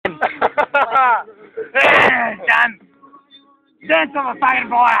Dance on the fucking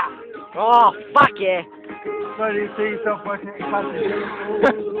fire! Oh, fuck yeah. So do you see yourself working at the plastic?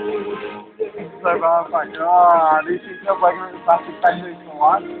 So bad, fuck. Oh, do you see yourself working at the plastic factory for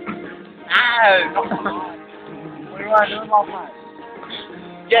what? No. What do you want to do, my mate?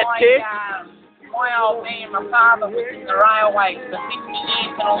 Get pissed? My old man, my father was in the railway for 50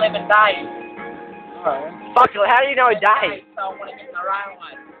 years and 11 days. Alright. Fuck, how do you know a day? So I want to get in the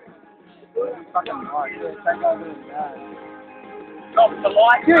railway. Fucking right, yeah, take over the guy. Stop the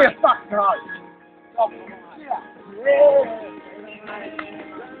light. Yeah, fuck right. Stop the light. Yeah.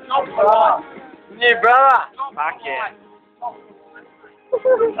 Stop the light. Yeah, brother. Stop Fuck the yeah. light. Stop the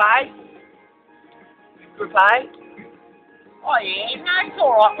light. Good pay? Good pay? Oh yeah, no, it's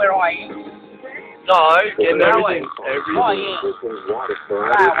alright where I am. No, getting everything. Oh yeah.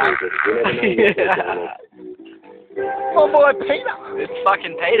 Oh boy, Peter! It's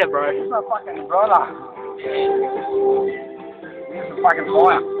fucking Peter, bro. He's my fucking brother. He's a fucking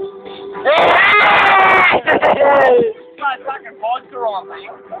fire. Throw fucking vodka on,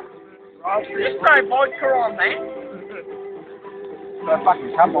 man. Just throw vodka on, man. So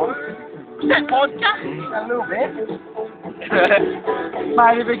fucking come on. Is that vodka? A little bit.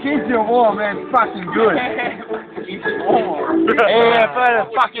 Mate, if it keeps you warm, man, it's fucking good. It's warm. Yeah,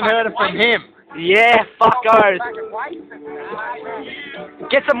 I've fucking heard it from him. Yeah, fuckos.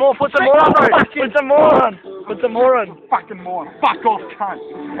 Get some more, put some more on, bro. Put some more on. Put some more on. Fucking more. Fuck off, cunt.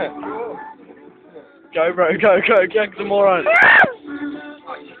 Go, bro, go, get some more on.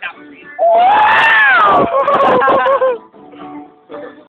 Oh,